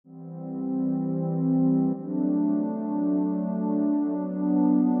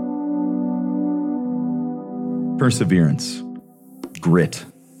Perseverance, grit,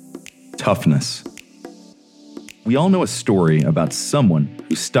 toughness. We all know a story about someone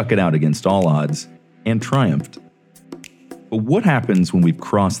who stuck it out against all odds and triumphed. But what happens when we've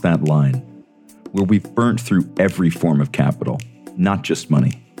crossed that line, where we've burnt through every form of capital, not just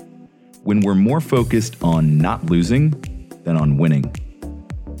money? When we're more focused on not losing than on winning?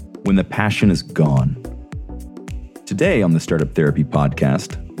 When the passion is gone? Today on the Startup Therapy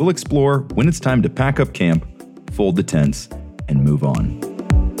Podcast, we'll explore when it's time to pack up camp, fold the tents, and move on.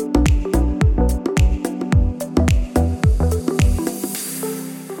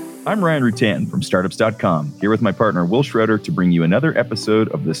 I'm Ryan Rutan from Startups.com, here with my partner Will Schroeder to bring you another episode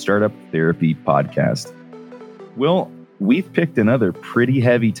of the Startup Therapy Podcast. Will, we've picked another pretty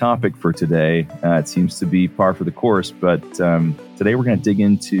heavy topic for today. It seems to be par for the course, but today we're going to dig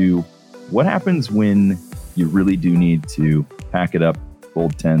into what happens when you really do need to pack it up,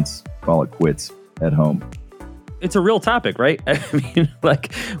 fold tents, call it quits at home. It's a real topic, right? I mean,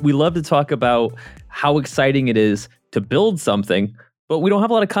 we love to talk about how exciting it is to build something, but we don't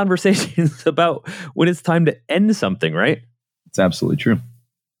have a lot of conversations about when it's time to end something, right? It's absolutely true.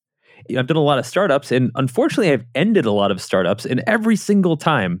 I've done a lot of startups, and unfortunately, I've ended a lot of startups, and every single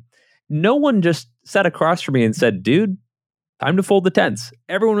time, no one just sat across from me and said, dude, time to fold the tents.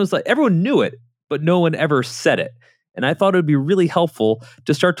 Everyone knew it, but no one ever said it. And I thought it would be really helpful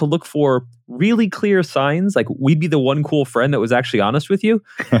to start to look for really clear signs, like we'd be the one cool friend that was actually honest with you,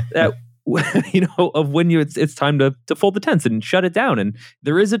 that of when it's time to fold the tents and shut it down. And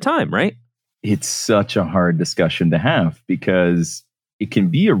there is a time, right? It's such a hard discussion to have because it can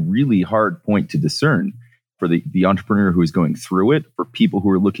be a really hard point to discern for the entrepreneur who is going through it, for people who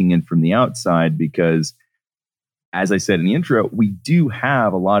are looking in from the outside, because as I said in the intro, we do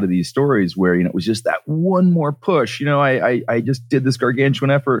have a lot of these stories where, it was just that one more push. I just did this gargantuan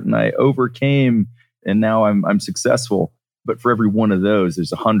effort and I overcame and now I'm successful. But for every one of those,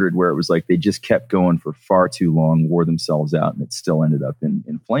 there's 100 where it was like they just kept going for far too long, wore themselves out, and it still ended up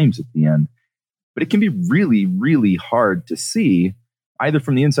in flames at the end. But it can be really, really hard to see either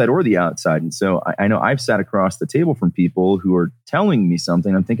from the inside or the outside. And so I know I've sat across the table from people who are telling me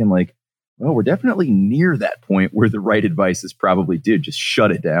something. I'm thinking like, well, we're definitely near that point where the right advice is probably, dude, just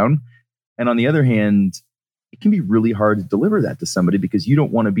shut it down. And on the other hand, it can be really hard to deliver that to somebody because you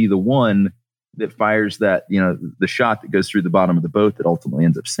don't want to be the one that fires that, the shot that goes through the bottom of the boat that ultimately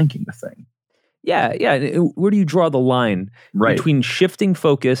ends up sinking the thing. Yeah. Where do you draw the line between shifting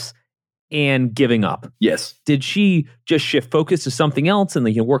focus and giving up? Yes. Did she just shift focus to something else and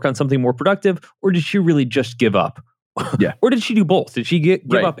work on something more productive, or did she really just give up? Yeah. Or did she do both? Did she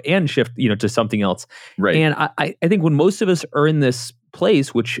give up and shift, to something else? Right. And I think when most of us are in this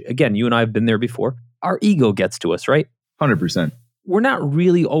place, which again, you and I have been there before, our ego gets to us, right? 100%. We're not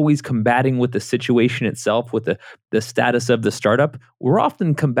really always combating with the situation itself, with the status of the startup. We're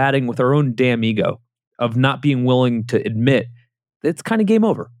often combating with our own damn ego of not being willing to admit that it's kind of game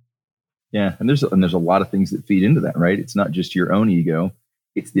over. Yeah. And there's a lot of things that feed into that, right? It's not just your own ego.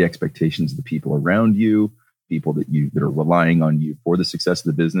 It's the expectations of the people around you, people that are relying on you for the success of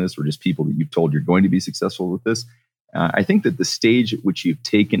the business, or just people that you've told you're going to be successful with this. I think that the stage at which you've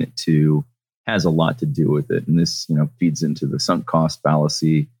taken it to has a lot to do with it. And this, feeds into the sunk cost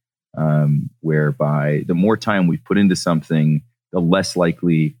fallacy, whereby the more time we've put into something, the less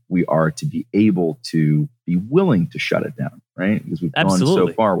likely we are to be able to be willing to shut it down, right? Because we've gone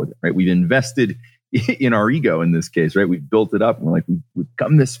so far with it, right? We've invested in our ego in this case, right? We've built it up and we're like, we've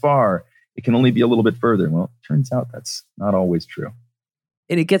come this far. It can only be a little bit further. Well, it turns out that's not always true.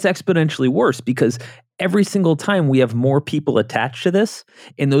 And it gets exponentially worse because every single time we have more people attached to this,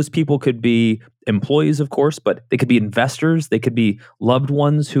 and those people could be employees, of course, but they could be investors. They could be loved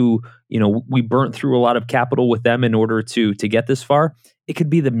ones who, we burnt through a lot of capital with them in order to get this far. It could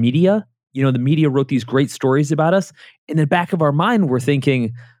be the media. The media wrote these great stories about us. In the back of our mind, we're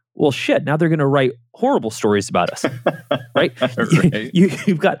thinking, well, shit, now they're going to write horrible stories about us, right? Right.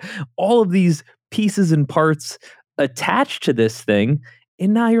 You've got all of these pieces and parts attached to this thing.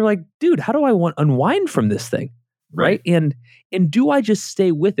 And now you're like, dude, how do I unwind from this thing? Right. And do I just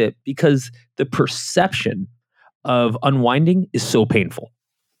stay with it because the perception of unwinding is so painful?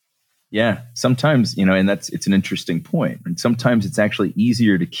 Yeah. Sometimes, and it's an interesting point. And sometimes it's actually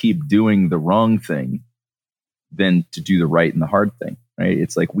easier to keep doing the wrong thing than to do the right and the hard thing. Right.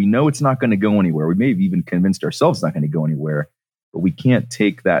 It's like, we know it's not going to go anywhere. We may have even convinced ourselves it's not going to go anywhere, but we can't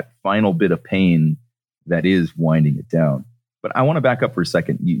take that final bit of pain that is winding it down. But I want to back up for a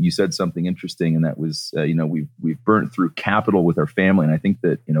second. You said something interesting, and that was, we've burnt through capital with our family. And I think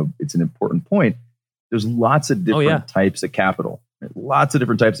that, it's an important point. There's lots of different types of capital. Lots of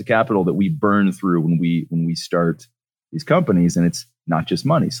different types of capital that we burn through when we start these companies, and it's not just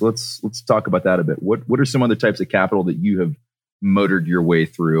money. So let's talk about that a bit. What are some other types of capital that you have motored your way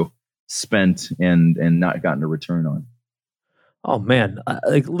through, spent, and not gotten a return on? Oh man,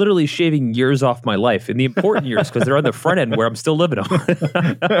 like literally shaving years off my life in the important years because they're on the front end where I'm still living them.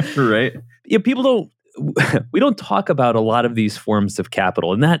 Right. Yeah, we don't talk about a lot of these forms of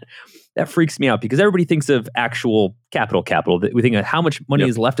capital, and that freaks me out because everybody thinks of actual capital. That we think of how much money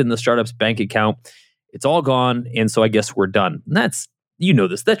is left in the startup's bank account. It's all gone, and so I guess we're done. And that's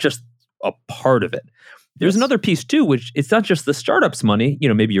that's just a part of it. There's another piece too, which it's not just the startup's money.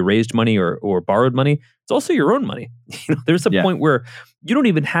 Maybe you raised money or borrowed money. It's also your own money. There's a point where you don't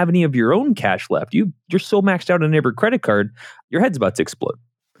even have any of your own cash left. You're so maxed out on every credit card, your head's about to explode.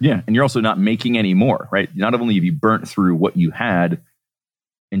 Yeah, and you're also not making any more, right? Not only have you burnt through what you had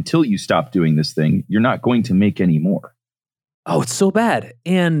until you stop doing this thing, you're not going to make any more. Oh, it's so bad.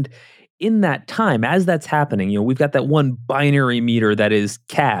 And in that time, as that's happening, we've got that one binary meter that is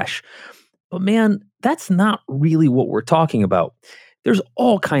cash. But man, that's not really what we're talking about. There's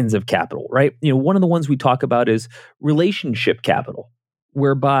all kinds of capital, right? One of the ones we talk about is relationship capital,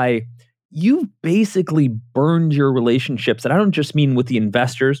 whereby you've basically burned your relationships. And I don't just mean with the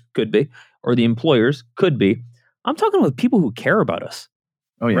investors, could be, or the employers, could be. I'm talking with people who care about us.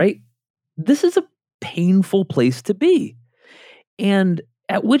 Oh, yeah. Right? This is a painful place to be. And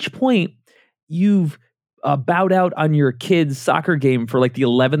at which point you've bowed out on your kid's soccer game for like the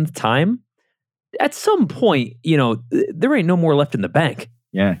 11th time, at some point, there ain't no more left in the bank.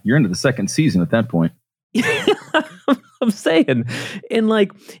 Yeah, you're into the second season at that point. I'm saying. And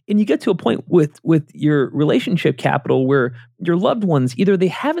you get to a point with your relationship capital where your loved ones, either they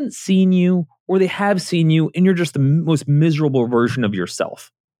haven't seen you or they have seen you and you're just the most miserable version of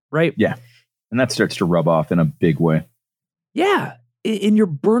yourself, right? Yeah. And that starts to rub off in a big way. Yeah. And you're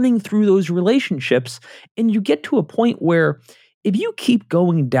burning through those relationships, and you get to a point where if you keep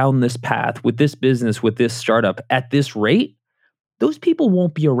going down this path with this business, with this startup at this rate, those people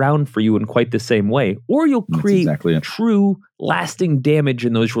won't be around for you in quite the same way, or you'll create true lasting damage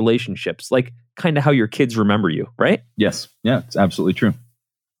in those relationships, like kind of how your kids remember you, right? Yes. Yeah, it's absolutely true.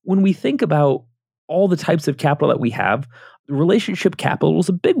 When we think about all the types of capital that we have, relationship capital is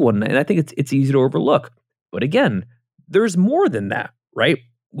a big one, and I think it's easy to overlook. But again, there's more than that, right?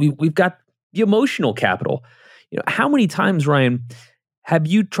 We've got the emotional capital. How many times, Ryan, have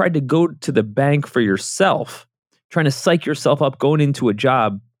you tried to go to the bank for yourself, trying to psych yourself up going into a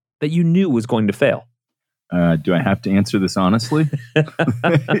job that you knew was going to fail? Do I have to answer this honestly?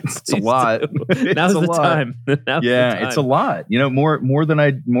 It's a lot. Now's the time. It's a lot. More than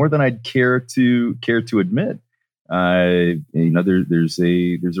I'd care to admit. There's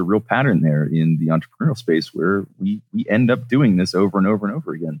a real pattern there in the entrepreneurial space where we end up doing this over and over and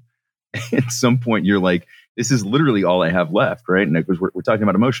over again. At some point, you're like, this is literally all I have left, right? And because we're talking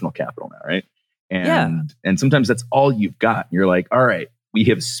about emotional capital now, right? And sometimes that's all you've got. You're like, all right, we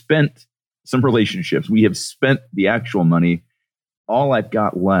have spent some relationships. We have spent the actual money. All I've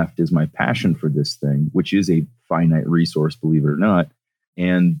got left is my passion for this thing, which is a finite resource, believe it or not.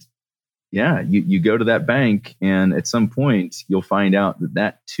 And yeah, you go to that bank, and at some point you'll find out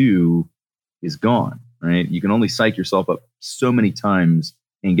that too is gone, right? You can only psych yourself up so many times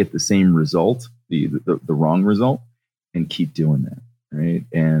and get the same result, the wrong result, and keep doing that, right?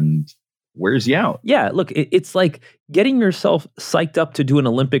 And wears you out. Yeah, look, it's like getting yourself psyched up to do an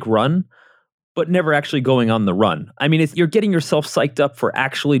Olympic run, but never actually going on the run. I mean, you're getting yourself psyched up for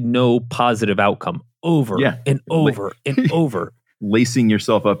actually no positive outcome over and over and over. Lacing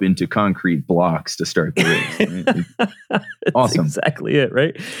yourself up into concrete blocks to start the race. Right? Awesome. Exactly it,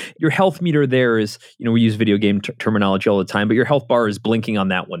 right? Your health meter there is, we use video game terminology all the time, but your health bar is blinking on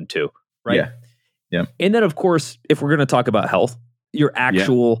that one too, right? Yeah. And then, of course, if we're going to talk about health, your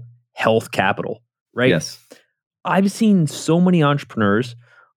actual health capital, right? Yes. I've seen so many entrepreneurs,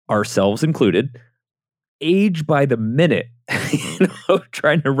 ourselves included, age by the minute,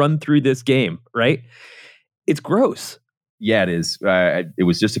 trying to run through this game, right? It's gross. Yeah, it is. It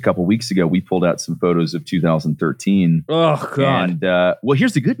was just a couple weeks ago. We pulled out some photos of 2013. Oh, God. And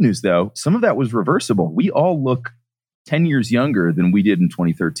here's the good news, though. Some of that was reversible. We all look 10 years younger than we did in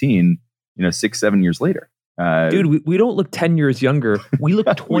 2013, 6-7 years later. Dude, we don't look 10 years younger. We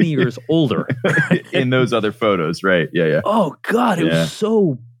look 20 years older. In those other photos, right? Yeah. Oh, God, it was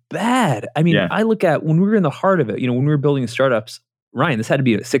so bad. I mean, I look at when we were in the heart of it, when we were building startups, Ryan, this had to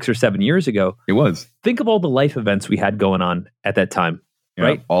be 6 or 7 years ago. It was. Think of all the life events we had going on at that time,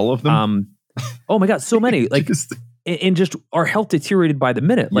 right? All of them? Oh my God, so many. And just our health deteriorated by the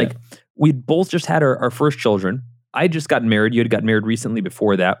minute. Like we both just had our first children. I had just gotten married. You had gotten married recently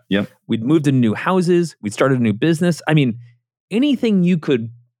before that. Yep. We'd moved into new houses. We'd started a new business. I mean, anything you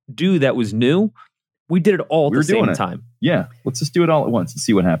could do that was new, we did it all at the same time. Yeah. Let's just do it all at once and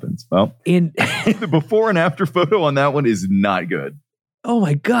see what happens. Well, And the before and after photo on that one is not good. oh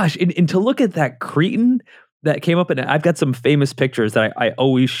my gosh. And to look at that cretin that came up, and I've got some famous pictures that I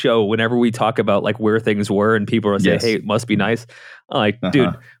always show whenever we talk about like where things were and people are saying, Yes. hey, it must be nice. I'm like,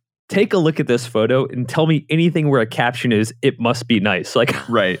 dude, take a look at this photo and tell me anything where a caption is, it must be nice. Like,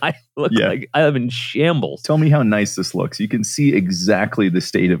 Right. I look Yeah. like I'm in shambles. Tell me how nice this looks. You can see exactly the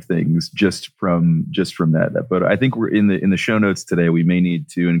state of things just from that photo. I think we're in the show notes today. We may need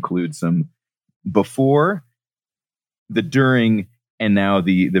to include some before, the during, and now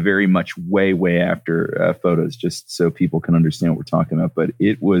the very much way after photos, just so people can understand what we're talking about. But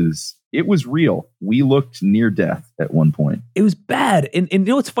it was real. We looked near death at one point. It was bad. And you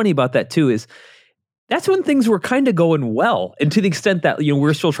know what's funny about that too is that's when things were kind of going well. And to the extent that, you know,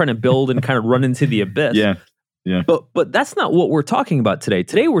 we're still trying to build and kind of run into the abyss. Yeah. But that's not what we're talking about today.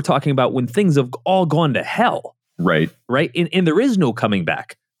 Today we're talking about when things have all gone to hell. Right. Right. And there is no coming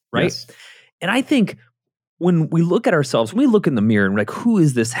back. Right. Yes. And I think when we look at ourselves, when we look in the mirror and we're like, who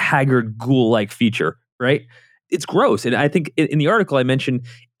is this haggard ghoul-like feature? Right. It's gross. And I think in the article I mentioned,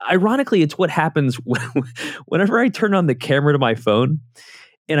 ironically, it's what happens whenever I turn on the camera to my phone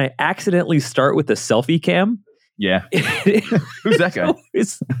and I accidentally start with a selfie cam. Yeah. Who's that guy?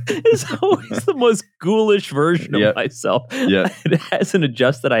 It's always the most ghoulish version of myself. Yeah. It hasn't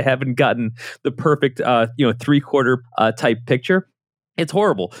adjusted. I haven't gotten the perfect, 3/4 type picture. It's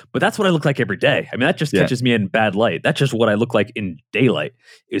horrible, but that's what I look like every day. I mean, that just catches me in bad light. That's just what I look like in daylight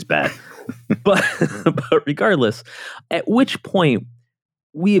is bad. but regardless, at which point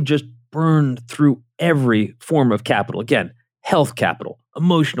we have just burned through every form of capital. Again, health capital,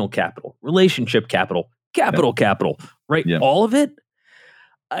 emotional capital, relationship capital, capital, right? Yeah. All of it.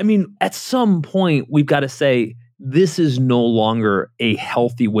 I mean, at some point, we've got to say, this is no longer a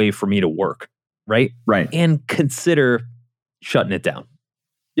healthy way for me to work, right? Right. And consider shutting it down.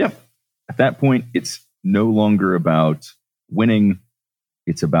 Yeah. At that point, it's no longer about winning.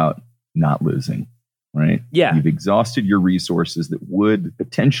 It's about not losing, right? Yeah. You've exhausted your resources that would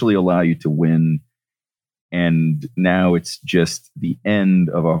potentially allow you to win. And now it's just the end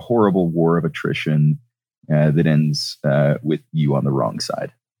of a horrible war of attrition that ends with you on the wrong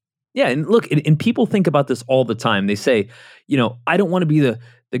side. Yeah. And look, and people think about this all the time. They say, I don't want to be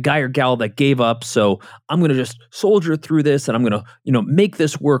the guy or gal that gave up. So I'm going to just soldier through this and I'm going to, make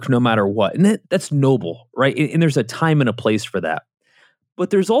this work no matter what. And that's noble, right? And there's a time and a place for that. But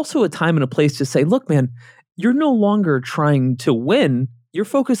there's also a time and a place to say, look, man, you're no longer trying to win. You're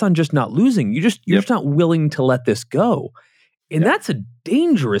focused on just not losing. You're just not willing to let this go. And that's a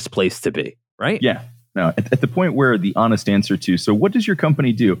dangerous place to be, right? Yeah. No, at the point where the honest answer to, so what does your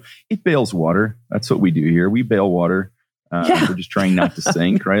company do? It bails water. That's what we do here. We bail water. We're just trying not to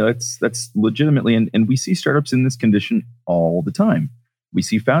sink, right? That's legitimately, and we see startups in this condition all the time. We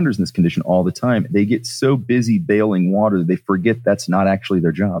see founders in this condition all the time. They get so busy bailing water that they forget that's not actually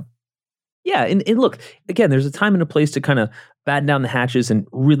their job. Yeah, and look, again, there's a time and a place to kind of batten down the hatches and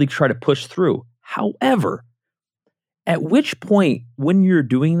really try to push through. However, at which point when you're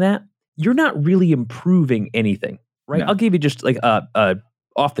doing that, you're not really improving anything, right? No. I'll give you just like a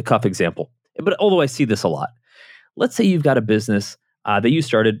off-the-cuff example, but although I see this a lot. Let's say you've got a business that you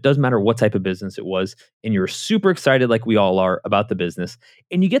started, doesn't matter what type of business it was, and you're super excited like we all are about the business,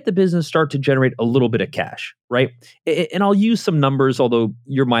 and you get the business start to generate a little bit of cash, right? And I'll use some numbers, although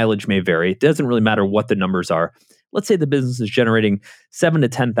your mileage may vary. It doesn't really matter what the numbers are. Let's say the business is generating $7,000 to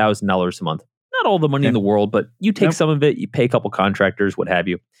 $10,000 a month. Not all the money in the world, but you take some of it, you pay a couple contractors, what have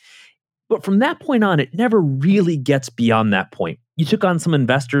you. But from that point on, it never really gets beyond that point. You took on some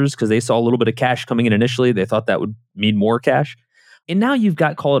investors because they saw a little bit of cash coming in initially. They thought that would mean more cash. And now you've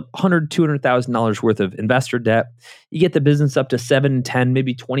got, call it $100,000, $200,000 worth of investor debt. You get the business up to $7,000, $10,000,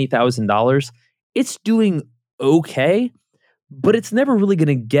 maybe $20,000. It's doing okay, but it's never really going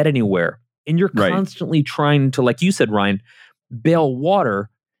to get anywhere. And you're constantly trying to, like you said, Ryan, bail water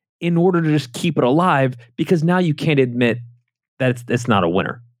in order to just keep it alive because now you can't admit that it's not a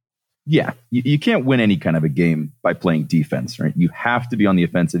winner. Yeah, you can't win any kind of a game by playing defense, right? You have to be on the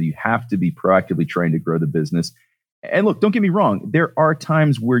offensive. You have to be proactively trying to grow the business. And look, don't get me wrong. There are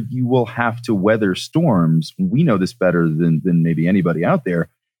times where you will have to weather storms. We know this better than maybe anybody out there.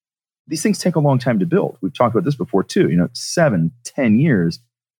 These things take a long time to build. We've talked about this before too, 7, 10 years.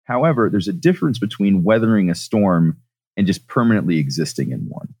 However, there's a difference between weathering a storm and just permanently existing in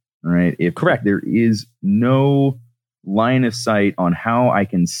one, right? Correct. There is no line of sight on how I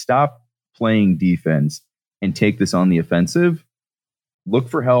can stop playing defense and take this on the offensive, look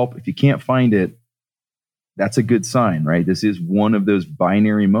for help. If you can't find it, that's a good sign, right? This is one of those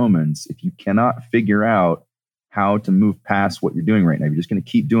binary moments. If you cannot figure out how to move past what you're doing right now, you're just going to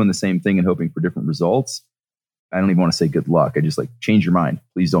keep doing the same thing and hoping for different results. I don't even want to say good luck. I just like, change your mind.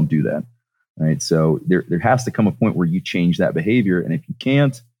 Please don't do that. Right. So there has to come a point where you change that behavior. And if you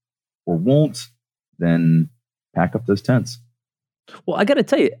can't or won't, then pack up those tents. Well, I got to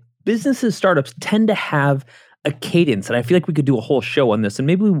tell you, businesses, startups tend to have a cadence. And I feel like we could do a whole show on this, and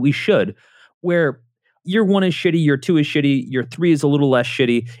maybe we should, where year 1 is shitty, year 2 is shitty, year 3 is a little less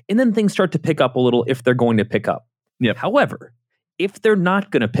shitty, and then things start to pick up a little if they're going to pick up. Yep. However, if they're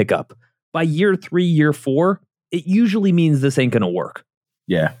not going to pick up by year 3, year 4, it usually means this ain't going to work.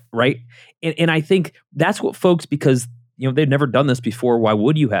 Yeah. Right. And I think that's what folks, because they've never done this before. Why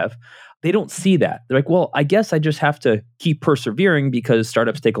would you have? They don't see that. They're like, well, I guess I just have to keep persevering because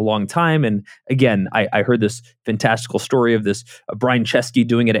startups take a long time. And again, I heard this fantastical story of this Brian Chesky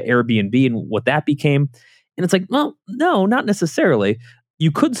doing it at Airbnb and what that became. And it's like, well, no, not necessarily.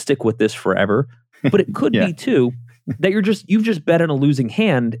 You could stick with this forever, but it could be too that you've just bet on a losing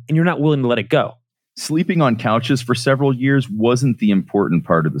hand and you're not willing to let it go. Sleeping on couches for several years wasn't the important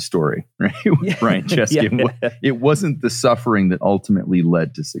part of the story, right? With Brian Chesky. It wasn't the suffering that ultimately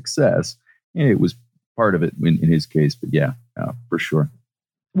led to success. It was part of it in his case, but for sure.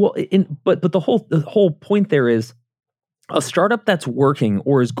 Well, but the whole point there is a startup that's working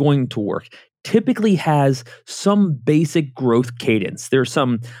or is going to work typically has some basic growth cadence. There's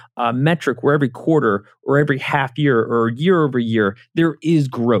some metric where every quarter or every half year or year over year, there is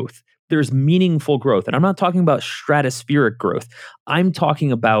growth. There's meaningful growth. And I'm not talking about stratospheric growth. I'm talking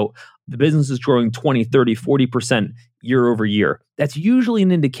about the business is growing 20, 30, 40% year over year. That's usually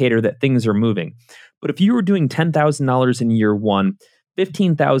an indicator that things are moving. But if you were doing $10,000 in year 1,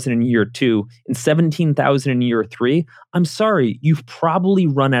 $15,000 in year 2, and $17,000 in year 3, I'm sorry, you've probably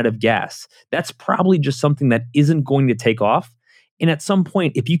run out of gas. That's probably just something that isn't going to take off. And at some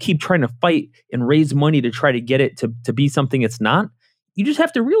point, if you keep trying to fight and raise money to try to get it to be something it's not, you just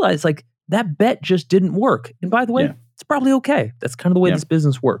have to realize like that bet just didn't work. And by the way, it's probably okay. That's kind of the way this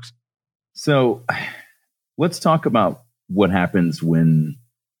business works. So let's talk about what happens when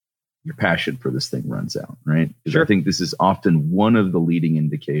your passion for this thing runs out, right? Because I think this is often one of the leading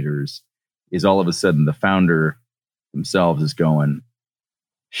indicators is all of a sudden the founder themselves is going,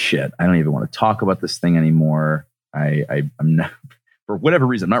 shit, I don't even want to talk about this thing anymore. I'm not, for whatever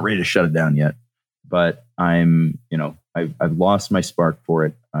reason, I'm not ready to shut it down yet, but I've lost my spark for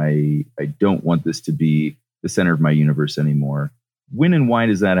it. I don't want this to be the center of my universe anymore. When and why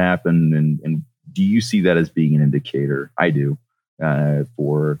does that happen? And do you see that as being an indicator? I do,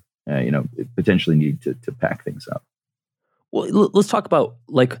 for potentially need to pack things up. Well, let's talk about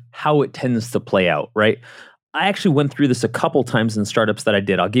like how it tends to play out, right? I actually went through this a couple times in startups that I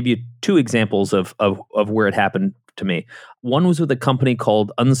did. I'll give you 2 examples of where it happened to me. One was with a company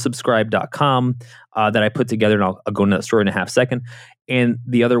called unsubscribe.com that I put together, and I'll go into that story in a half second. And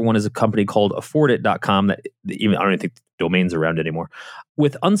the other one is a company called affordit.com that even I don't even think the domain's around anymore.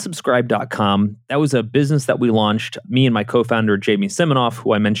 With unsubscribe.com, that was a business that we launched. Me and my co-founder, Jamie Siminoff,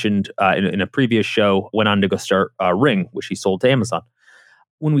 who I mentioned in a previous show, went on to go start Ring, which he sold to Amazon.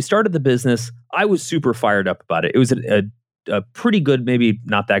 When we started the business, I was super fired up about it. It was a pretty good, maybe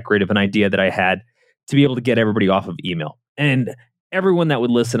not that great of an idea that I had to be able to get everybody off of email. And everyone that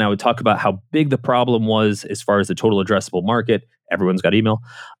would listen, I would talk about how big the problem was as far as the total addressable market. Everyone's got email.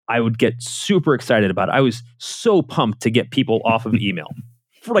 I would get super excited about it. I was so pumped to get people off of email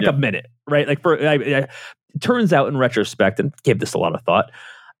for like a minute, right? Like it turns out in retrospect, and gave this a lot of thought,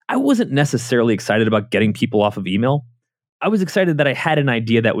 I wasn't necessarily excited about getting people off of email. I was excited that I had an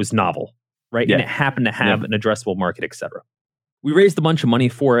idea that was novel, right? And it happened to have an addressable market, et cetera. We raised a bunch of money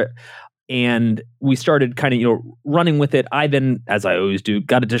for it, and we started kind of, running with it. I then, as I always do,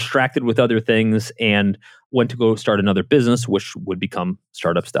 got distracted with other things and went to go start another business, which would become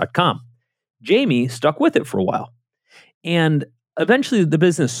startups.com. Jamie stuck with it for a while. And eventually the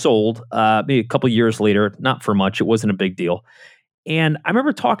business sold, maybe a couple years later, not for much. It wasn't a big deal. And I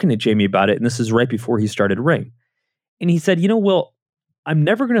remember talking to Jamie about it, and this is right before he started Ring. And he said, Will, I'm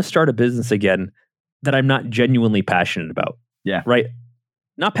never going to start a business again that I'm not genuinely passionate about. Yeah. Right?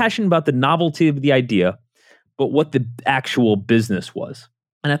 Not passionate about the novelty of the idea, but what the actual business was.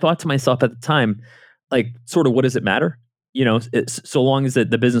 And I thought to myself at the time, like, sort of, what does it matter? So long as the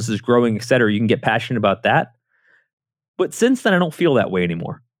business is growing, et cetera, you can get passionate about that. But since then, I don't feel that way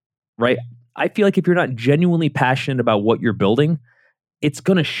anymore. Right? I feel like if you're not genuinely passionate about what you're building, it's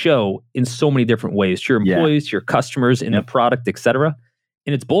going to show in so many different ways to your employees, to your customers, in the product, et cetera.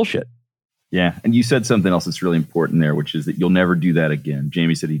 And it's bullshit. Yeah. And you said something else that's really important there, which is that you'll never do that again.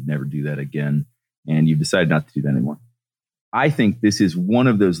 Jamie said he'd never do that again. And you've decided not to do that anymore. I think this is one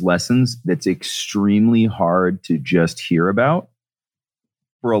of those lessons that's extremely hard to just hear about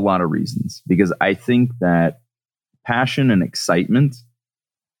for a lot of reasons, because I think that passion and excitement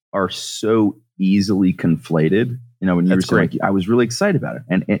are so easily conflated. You know, when you were saying, like, I was really excited about it,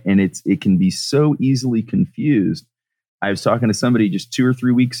 and it can be so easily confused. I was talking to somebody just 2 or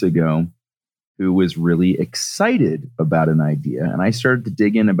 3 weeks ago who was really excited about an idea, and I started to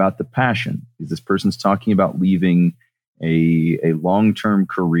dig in about the passion, because this person's talking about leaving a long-term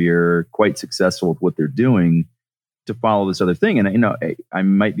career, quite successful with what they're doing, to follow this other thing. And I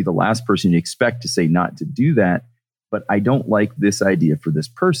might be the last person you expect to say not to do that, but I don't like this idea for this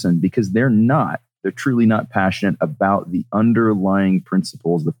person, because they're truly not passionate about the underlying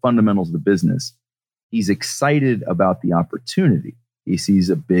principles, the fundamentals of the business. He's excited about the opportunity. He sees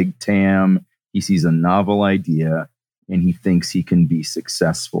a big TAM, he sees a novel idea, and he thinks he can be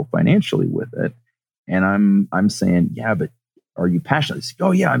successful financially with it. And I'm saying, yeah, but are you passionate? Say,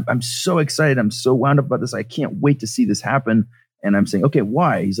 oh yeah, I'm so excited. I'm so wound up about this. I can't wait to see this happen. And I'm saying, okay,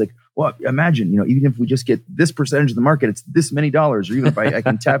 why? He's like, well, imagine, even if we just get this percentage of the market, it's this many dollars, or even if I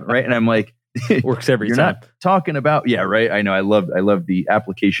can tap it, right? And I'm like, works every you're time. Not talking about, yeah, right. I know. I love the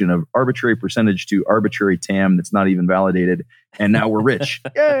application of arbitrary percentage to arbitrary TAM that's not even validated. And now we're rich.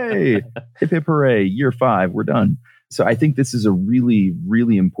 Yay. Hip, hip, hooray. Year 5, we're done. So I think this is a really,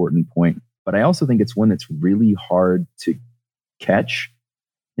 really important point. But I also think it's one that's really hard to catch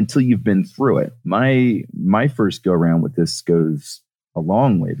until you've been through it. My first go around with this goes a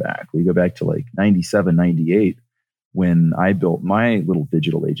long way back. We go back to like 97, 98, when I built my little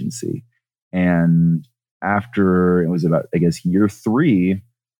digital agency. And after it was about, I guess, year 3,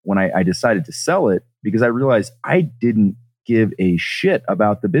 when I decided to sell it, because I realized I didn't give a shit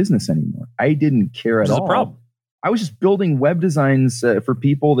about the business anymore. I didn't care at all. Which is a problem. I was just building web designs for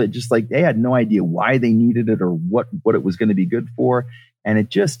people that just like, they had no idea why they needed it or what it was going to be good for. And it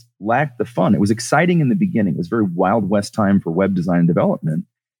just lacked the fun. It was exciting in the beginning. It was very Wild West time for web design and development.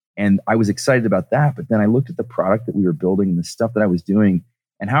 And I was excited about that. But then I looked at the product that we were building and the stuff that I was doing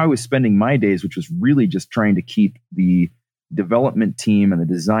and how I was spending my days, which was really just trying to keep the development team and the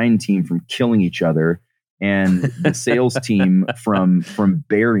design team from killing each other, and the sales team from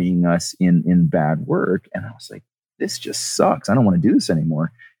burying us in bad work. And I was like, this just sucks. I don't want to do this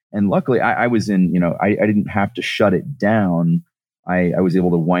anymore. And luckily I was in, I didn't have to shut it down. I was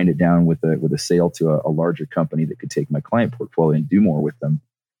able to wind it down with a sale to a larger company that could take my client portfolio and do more with them.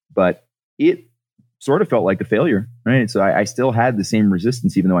 But it sort of felt like a failure, right? So I still had the same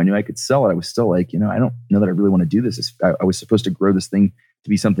resistance, even though I knew I could sell it. I was still like, I don't know that I really want to do this. I was supposed to grow this thing to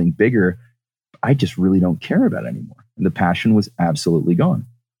be something bigger. I just really don't care about it anymore. And the passion was absolutely gone.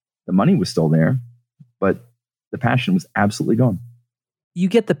 The money was still there, but the passion was absolutely gone. You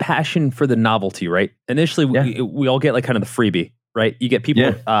get the passion for the novelty, right? Initially, we all get like kind of the freebie, right? You get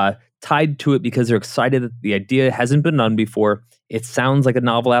people tied to it because they're excited that the idea hasn't been done before. It sounds like a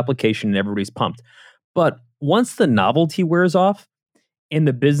novel application and everybody's pumped. But once the novelty wears off and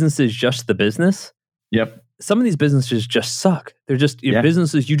the business is just the business, some of these businesses just suck. They're just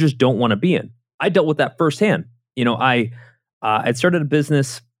businesses you just don't want to be in. I dealt with that firsthand. I started a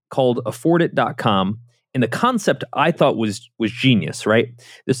business called affordit.com. And the concept I thought was genius, right?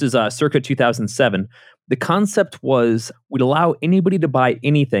 This is circa 2007. The concept was we'd allow anybody to buy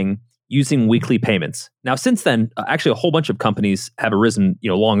anything using weekly payments. Now, since then, actually a whole bunch of companies have arisen,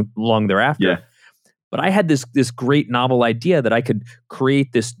 long thereafter. Yeah. But I had this great novel idea that I could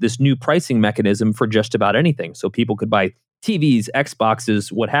create this new pricing mechanism for just about anything. So people could buy TVs,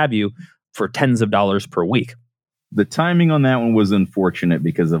 Xboxes, what have you, for tens of dollars per week. The timing on that one was unfortunate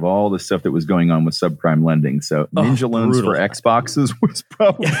because of all the stuff that was going on with subprime lending. So Ninja loans for Xboxes was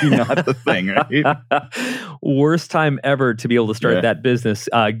probably not the thing, right? Worst time ever to be able to start that business,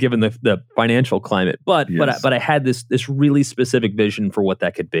 given the financial climate. But I had this really specific vision for what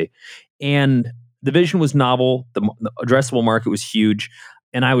that could be, and the vision was novel. The addressable market was huge,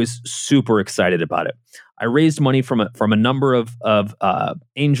 and I was super excited about it. I raised money from a number of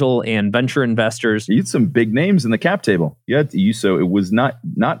angel and venture investors. You had some big names in the cap table. So it was not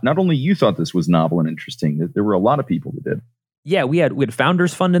only you thought this was novel and interesting. There were a lot of people that did. Yeah, we had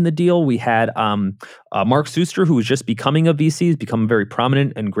Founders Fund in the deal. We had Mark Suster, who was just becoming a VC. He's become a very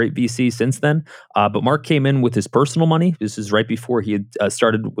prominent and great VC since then. But Mark came in with his personal money. This is right before he had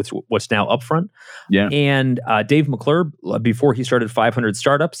started with what's now Upfront. Yeah. And Dave McClure, before he started 500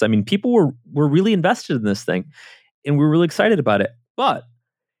 Startups. I mean, people were really invested in this thing, and we were really excited about it. But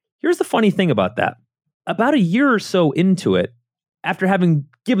here's the funny thing about that. About a year or so into it, after having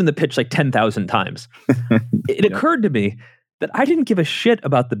given the pitch like 10,000 times, it occurred to me that I didn't give a shit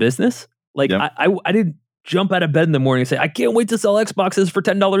about the business. Like I didn't jump out of bed in the morning and say, I can't wait to sell Xboxes for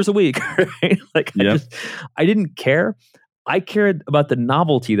 $10 a week. Right? Like I didn't care. I cared about the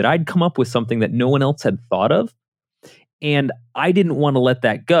novelty that I'd come up with something that no one else had thought of. And I didn't want to let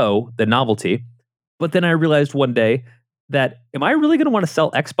that go, the novelty. But then I realized one day that, am I really going to want to sell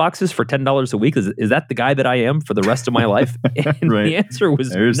Xboxes for $10 a week? Is that the guy that I am for the rest of my life? And the answer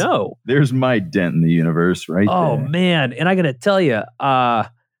was no. There's my dent in the universe right there. Oh, man. And I got to tell you, at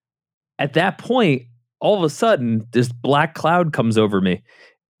that point, all of a sudden, this black cloud comes over me.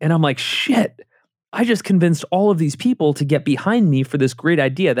 And I'm like, shit. I just convinced all of these people to get behind me for this great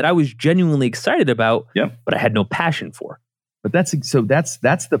idea that I was genuinely excited about, but I had no passion for. But that's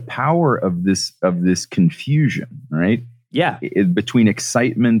the power of this confusion, right? Yeah, between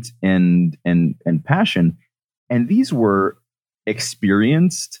excitement and passion, and these were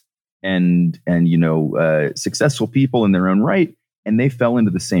experienced and successful people in their own right, and they fell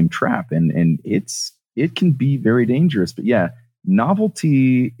into the same trap, and it can be very dangerous. But yeah.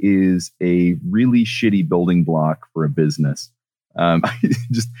 Novelty is a really shitty building block for a business.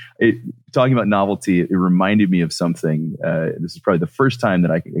 Talking about novelty, it reminded me of something. This is probably the first time that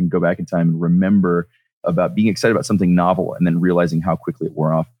I can go back in time and remember about being excited about something novel and then realizing how quickly it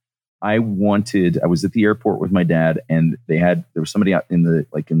wore off. I was at the airport with my dad, and there was somebody out in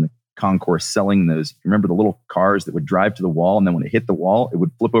the concourse selling those. Remember the little cars that would drive to the wall, and then when it hit the wall, it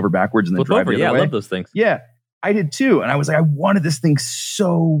would flip over backwards and then drive the other way? Yeah, I love those things. Yeah. I did too. And I was like, I wanted this thing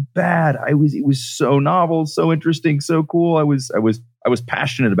so bad. It was so novel, so interesting, so cool. I was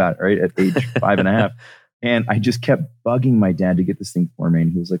passionate about it, right? At age 5.5. And I just kept bugging my dad to get this thing for me.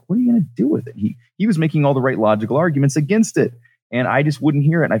 And he was like, what are you going to do with it? He was making all the right logical arguments against it. And I just wouldn't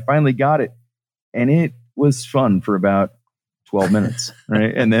hear it. And I finally got it. And it was fun for about 12 minutes,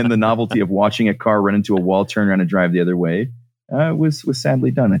 right? And then the novelty of watching a car run into a wall, turn around and drive the other way was sadly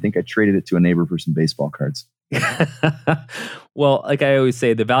done. I think I traded it to a neighbor for some baseball cards. Well, like I always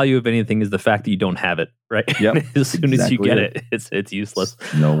say, the value of anything is the fact that you don't have it, right? Yep, as soon as you get it, it's useless.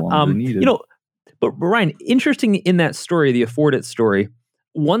 It's no longer needed. But Ryan, interesting in that story, the Afford It story,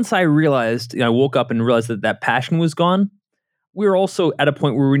 once I realized, I woke up and realized that passion was gone, we were also at a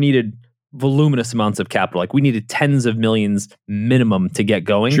point where we needed voluminous amounts of capital. Like we needed tens of millions minimum to get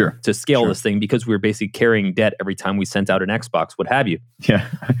going, to scale this thing, because we were basically carrying debt every time we sent out an Xbox, what have you. Yeah.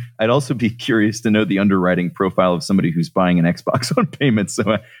 I'd also be curious to know the underwriting profile of somebody who's buying an Xbox on payments.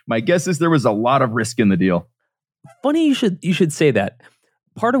 So my guess is there was a lot of risk in the deal. Funny you should say that.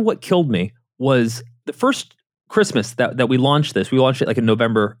 Part of what killed me was the first Christmas that we launched this. We launched it like in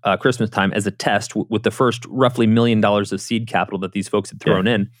November, Christmas time, as a test with the first roughly $1 million of seed capital that these folks had thrown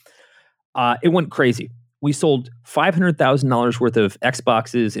in. It went crazy. We sold $500,000 worth of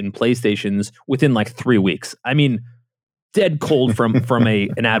Xboxes and PlayStations within like 3 weeks. I mean, dead cold from an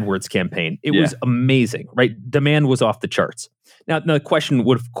AdWords campaign. It was amazing, right? Demand was off the charts. Now, the question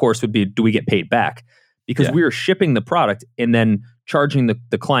would be, do we get paid back? Because we were shipping the product and then charging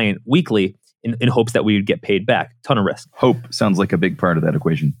the client weekly in hopes that we would get paid back. Ton of risk. Hope sounds like a big part of that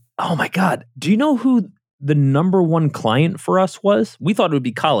equation. Oh my God. Do you know who the number one client for us was? We thought it would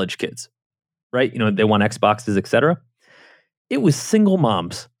be college kids. Right? They want Xboxes, etc. It was single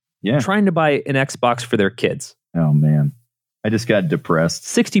moms trying to buy an Xbox for their kids. Oh, man. I just got depressed.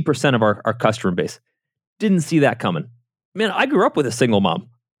 60% of our customer base didn't see that coming. Man, I grew up with a single mom,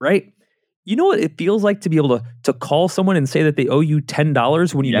 right? You know what it feels like to be able to call someone and say that they owe you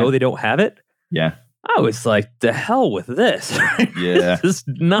 $10 when you know they don't have it? Yeah. I was like, the hell with this. Yeah. This is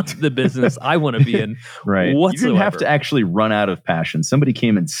not the business I want to be in right. whatsoever. You didn't have to actually run out of passion. Somebody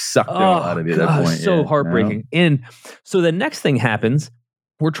came and sucked it all out of you at that point. So heartbreaking. And so the next thing happens,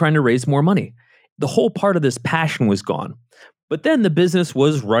 we're trying to raise more money. The whole part of this passion was gone. But then the business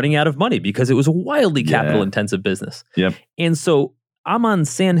was running out of money because it was a wildly capital intensive business. Yep. And so I'm on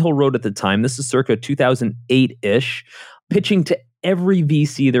Sand Hill Road at the time. This is circa 2008-ish, pitching to every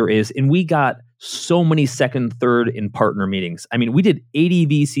VC there is. And we got so many second, third, and partner meetings. I mean, we did 80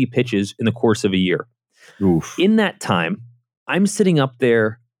 VC pitches in the course of a year. Oof. In that time, I'm sitting up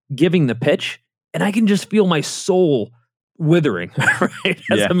there giving the pitch, and I can just feel my soul withering right,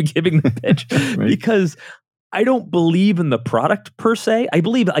 as I'm giving the pitch because I don't believe in the product per se. I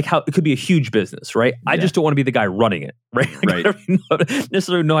believe like how it could be a huge business, right? I just don't want to be the guy running it, right? I don't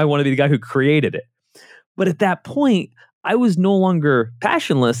necessarily know I want to be the guy who created it. But at that point, I was no longer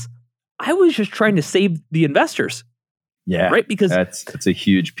passionless. I was just trying to save the investors. Yeah. Right? Because that's a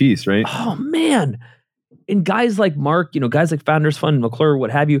huge piece, right? Oh, man. And guys like Mark, guys like Founders Fund, McClure,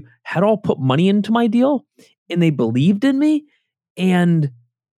 what have you, had all put money into my deal and they believed in me. And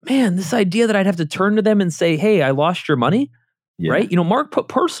man, this idea that I'd have to turn to them and say, hey, I lost your money, Yeah. right? Mark put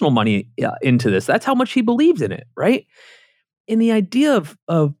personal money into this. That's how much he believed in it, right? And the idea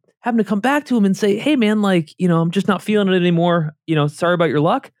of having to come back to him and say, hey, man, like, I'm just not feeling it anymore. Sorry about your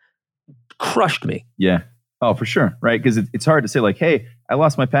luck. Crushed me. Yeah. Oh, for sure. Right. Because it's hard to say like, hey, I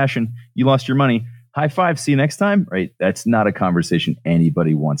lost my passion. You lost your money. High five. See you next time. Right. That's not a conversation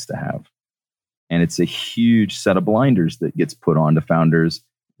anybody wants to have. And it's a huge set of blinders that gets put on to founders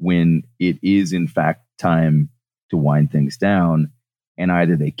when it is, in fact, time to wind things down. And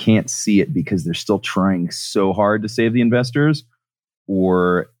either they can't see it because they're still trying so hard to save the investors,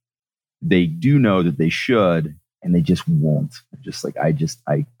 or they do know that they should and they just won't. Just like,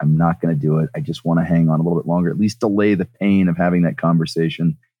 I'm not going to do it. I just want to hang on a little bit longer, at least delay the pain of having that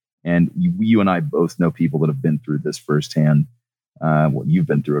conversation. And you and I both know people that have been through this firsthand. Well, you've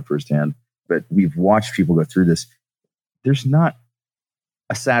been through it firsthand, but we've watched people go through this. There's not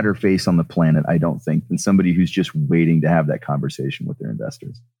a sadder face on the planet, I don't think, than somebody who's just waiting to have that conversation with their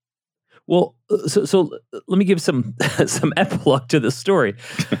investors. Well, so let me give some epilogue to the story.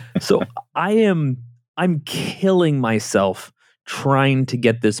 So I'm killing myself trying to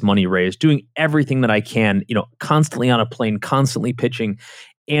get this money raised, doing everything that I can, constantly on a plane, constantly pitching.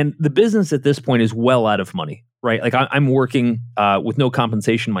 And the business at this point is well out of money, right? Like I'm working with no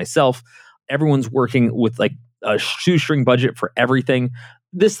compensation myself. Everyone's working with like a shoestring budget for everything.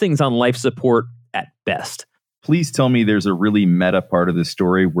 This thing's on life support at best. Please tell me there's a really meta part of this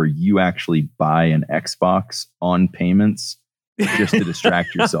story where you actually buy an Xbox on payments just to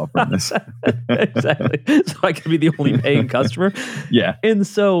distract yourself from this. Exactly. So I can be the only paying customer. Yeah. And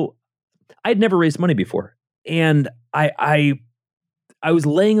so I'd never raised money before. And I was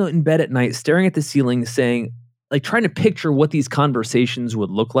laying in bed at night, staring at the ceiling, saying, like trying to picture what these conversations would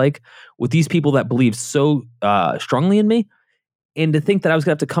look like with these people that believe so strongly in me. And to think that I was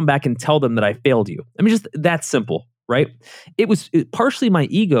going to have to come back and tell them that I failed you. I mean, just that simple, right? It was partially my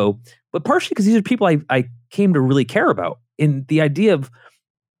ego, but partially because these are people I came to really care about. And the idea of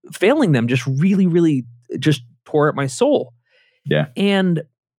failing them just really, really just tore at my soul. Yeah. And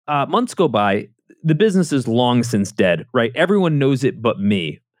months go by. The business is long since dead, right? Everyone knows it but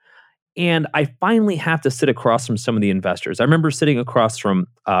me. And I finally have to sit across from some of the investors. I remember sitting across from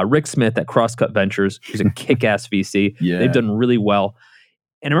Rick Smith at Crosscut Ventures, who's a kick-ass VC. Yeah. They've done really well.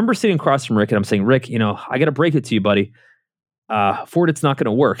 And I remember sitting across from Rick and I'm saying, Rick, I got to break it to you, buddy. Ford, it's not going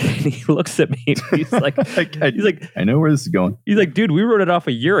to work. And he looks at me. And he's like, I know where this is going. He's like, dude, we wrote it off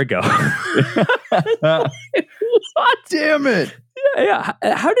a year ago. What? Damn it. Yeah.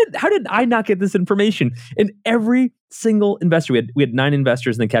 How did I not get this information? And every single investor, we had 9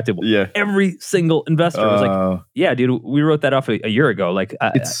 investors in the cap table. Yeah. Every single investor was like, yeah, dude, we wrote that off a year ago. Like,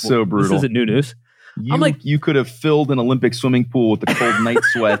 it's so brutal. This isn't new news. I'm like, you could have filled an Olympic swimming pool with the cold night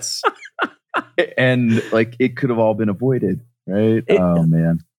sweats and like it could have all been avoided. Right. Oh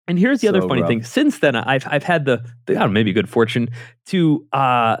man. And here's the other funny thing. Since then, I've had the I don't know, maybe good fortune to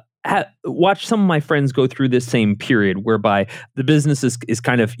watch some of my friends go through this same period whereby the business is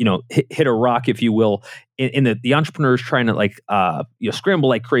kind of, hit a rock, if you will, in the entrepreneurs trying to like, scramble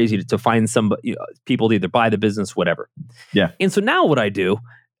like crazy to find some people to either buy the business, whatever. Yeah. And so now what I do,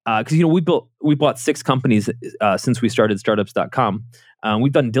 because, we bought 6 companies since we started startups.com.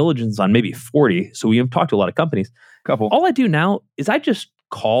 We've done diligence on maybe 40. So we have talked to a lot of companies. Couple. All I do now is I just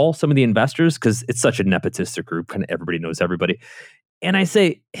call some of the investors because it's such a nepotistic group. Kind of everybody knows everybody. And I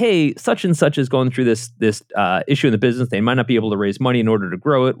say, hey, such and such is going through this issue in the business. They might not be able to raise money in order to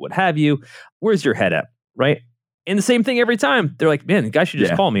grow it, what have you. Where's your head at? Right. And the same thing every time. They're like, man, the guy should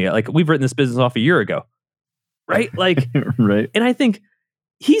just call me. Like, we've written this business off a year ago. Right. Like, right. And I think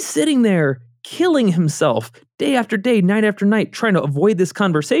he's sitting there killing himself day after day, night after night, trying to avoid this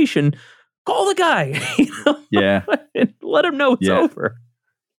conversation. Call the guy. Yeah. And let him know it's over.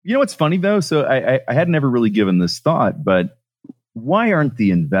 You know what's funny though? So I had never really given this thought, but why aren't the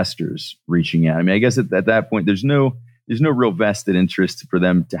investors reaching out? I mean, I guess at that point, there's no real vested interest for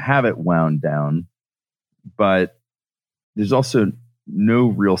them to have it wound down, but there's also no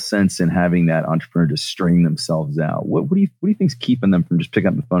real sense in having that entrepreneur to string themselves out. What do you think's keeping them from just picking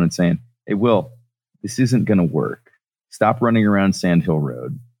up the phone and saying, "Hey, Will, this isn't going to work. Stop running around Sand Hill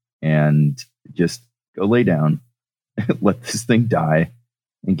Road and just go lay down, let this thing die,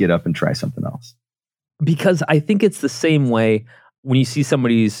 and get up and try something else." Because I think it's the same way when you see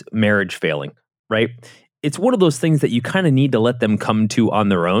somebody's marriage failing, right? It's one of those things that you kind of need to let them come to on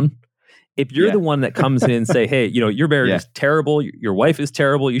their own. If you're the one that comes in and say, hey, your marriage is terrible, your wife is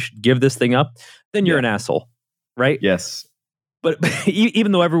terrible, you should give this thing up, then you're an asshole, right? Yes. But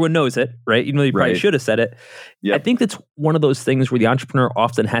even though everyone knows it, right? Even though you probably should have said it. Yep. I think that's one of those things where the entrepreneur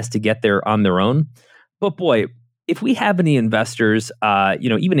often has to get there on their own. But boy, if we have any investors,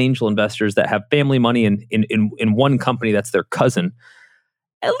 even angel investors that have family money in one company that's their cousin,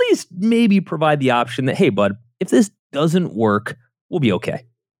 at least maybe provide the option that, hey, bud, if this doesn't work, we'll be okay.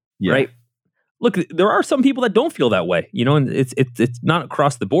 Yeah. Right? Look, there are some people that don't feel that way, and it's not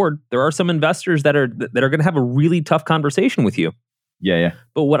across the board. There are some investors that are going to have a really tough conversation with you. Yeah.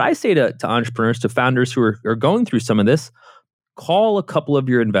 But what I say to entrepreneurs, to founders who are going through some of this, call a couple of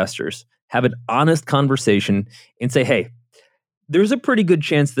your investors, have an honest conversation, and say, hey, there's a pretty good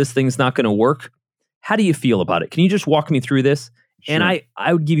chance this thing's not going to work. How do you feel about it? Can you just walk me through this? Sure. And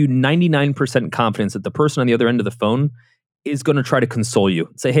I would give you 99% confidence that the person on the other end of the phone is going to try to console you.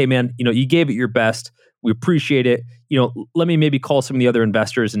 Say, hey, man, you gave it your best. We appreciate it. Let me maybe call some of the other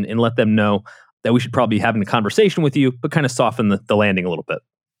investors and let them know that we should probably be having a conversation with you, but kind of soften the landing a little bit.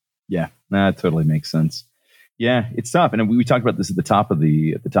 Yeah, that totally makes sense. Yeah, it's tough. And we talked about this at the top of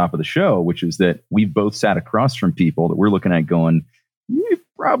the show, which is that we've both sat across from people that we're looking at going, we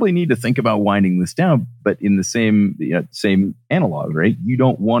probably need to think about winding this down, but in the same analog, right? You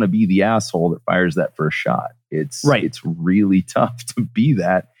don't want to be the asshole that fires that first shot. It's really tough to be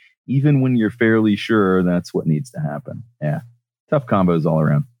that, even when you're fairly sure that's what needs to happen. Yeah, tough combos all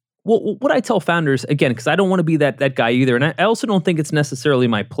around. Well, what I tell founders, again, because I don't want to be that guy either, and I also don't think it's necessarily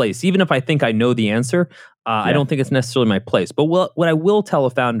my place. Even if I think I know the answer, I don't think it's necessarily my place. But what I will tell a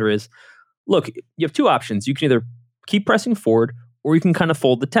founder is, look, you have two options. You can either keep pressing forward, or you can kind of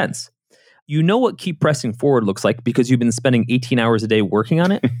fold the tents. You know what keep pressing forward looks like because you've been spending 18 hours a day working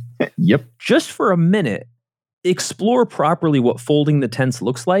on it. Yep. Just for a minute, explore properly what folding the tents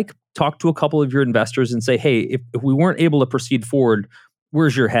looks like. Talk to a couple of your investors and say, hey, if we weren't able to proceed forward,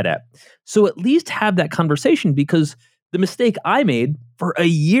 where's your head at? So at least have that conversation, because the mistake I made for a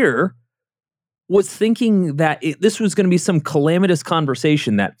year was thinking that this was going to be some calamitous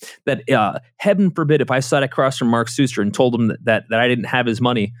conversation that heaven forbid, if I sat across from Mark Suster and told him that I didn't have his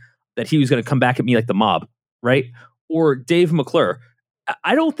money, that he was going to come back at me like the mob, right? Or Dave McClure.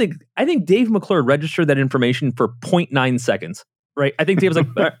 I think Dave McClure registered that information for 0.9 seconds, right? I think Dave was like,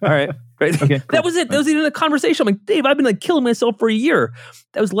 all right. Right? Okay, cool. That was it. That was even a conversation. I'm like, Dave, I've been killing myself for a year.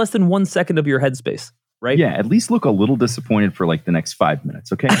 That was less than 1 second of your headspace, right? Yeah, at least look a little disappointed for the next 5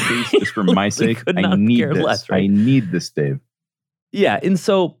 minutes, okay? Please, just for my sake, I need this. Less, right? I need this, Dave. Yeah, and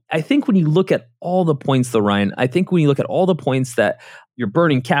so I think when you look at all the points, though, Ryan, I think when you look at all the points that you're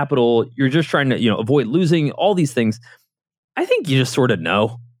burning capital, you're just trying to avoid losing all these things, I think you just sort of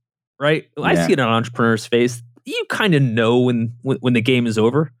know, right? Yeah. I see it on an entrepreneur's face. You kind of know when the game is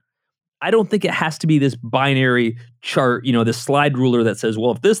over. I don't think it has to be this binary chart, this slide ruler that says,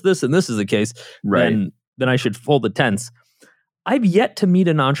 well, if this, and this is the case, right, then I should fold the tents. I've yet to meet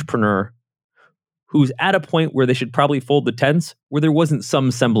an entrepreneur who's at a point where they should probably fold the tents, where there wasn't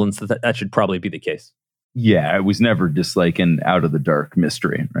some semblance that should probably be the case. Yeah, it was never just like an out of the dark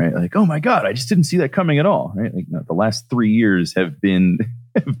mystery, right? Like, oh my God, I just didn't see that coming at all, right? Like, no, the last 3 years have been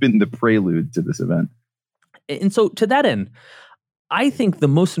the prelude to this event. And so to that end, I think the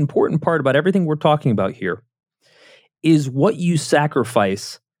most important part about everything we're talking about here is what you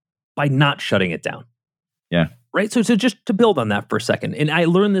sacrifice by not shutting it down. Yeah. Right? So just to build on that for a second, and I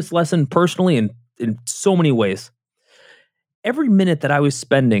learned this lesson personally in so many ways. Every minute that I was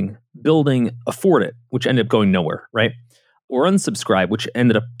spending building Afford It, which ended up going nowhere, right? Or Unsubscribe, which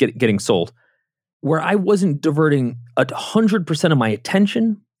ended up getting sold, where I wasn't diverting 100% of my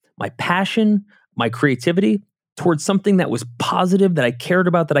attention, my passion, my creativity towards something that was positive, that I cared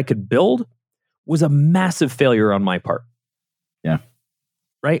about, that I could build, was a massive failure on my part. Yeah.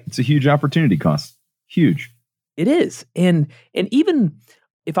 Right? It's a huge opportunity cost. Huge. It is. And even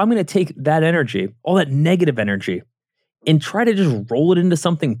if I'm going to take that energy, all that negative energy, and try to just roll it into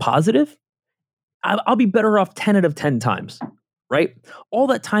something positive, I'll be better off 10 out of 10 times, right? All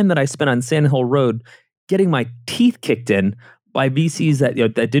that time that I spent on Sand Hill Road getting my teeth kicked in by VCs that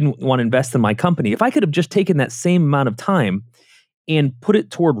didn't want to invest in my company, if I could have just taken that same amount of time and put it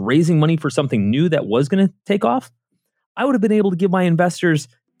toward raising money for something new that was going to take off, I would have been able to give my investors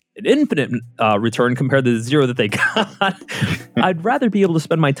an infinite return compared to the zero that they got. I'd rather be able to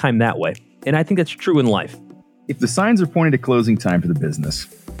spend my time that way. And I think that's true in life. If the signs are pointing to closing time for the business,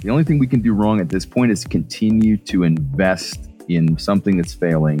 the only thing we can do wrong at this point is continue to invest in something that's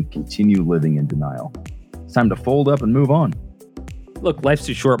failing, continue living in denial. It's time to fold up and move on. Look, life's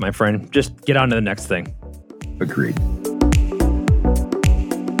too short, my friend. Just get on to the next thing. Agreed.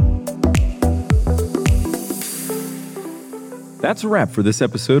 That's a wrap for this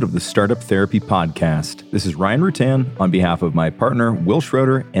episode of the Startup Therapy Podcast. This is Ryan Rutan on behalf of my partner, Will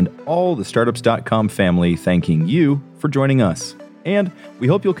Schroeder, and all the Startups.com family, thanking you for joining us. And we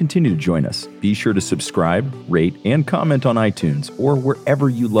hope you'll continue to join us. Be sure to subscribe, rate, and comment on iTunes or wherever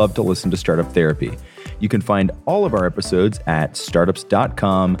you love to listen to Startup Therapy. You can find all of our episodes at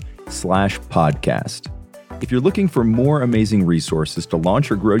startups.com/podcast. If you're looking for more amazing resources to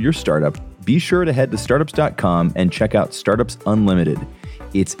launch or grow your startup, be sure to head to startups.com and check out Startups Unlimited.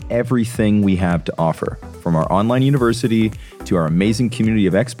 It's everything we have to offer, from our online university to our amazing community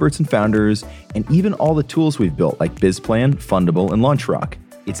of experts and founders, and even all the tools we've built like BizPlan, Fundable, and LaunchRock.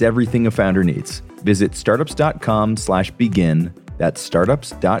 It's everything a founder needs. Visit startups.com/begin. That's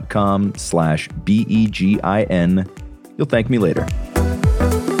startups.com/BEGIN. You'll thank me later.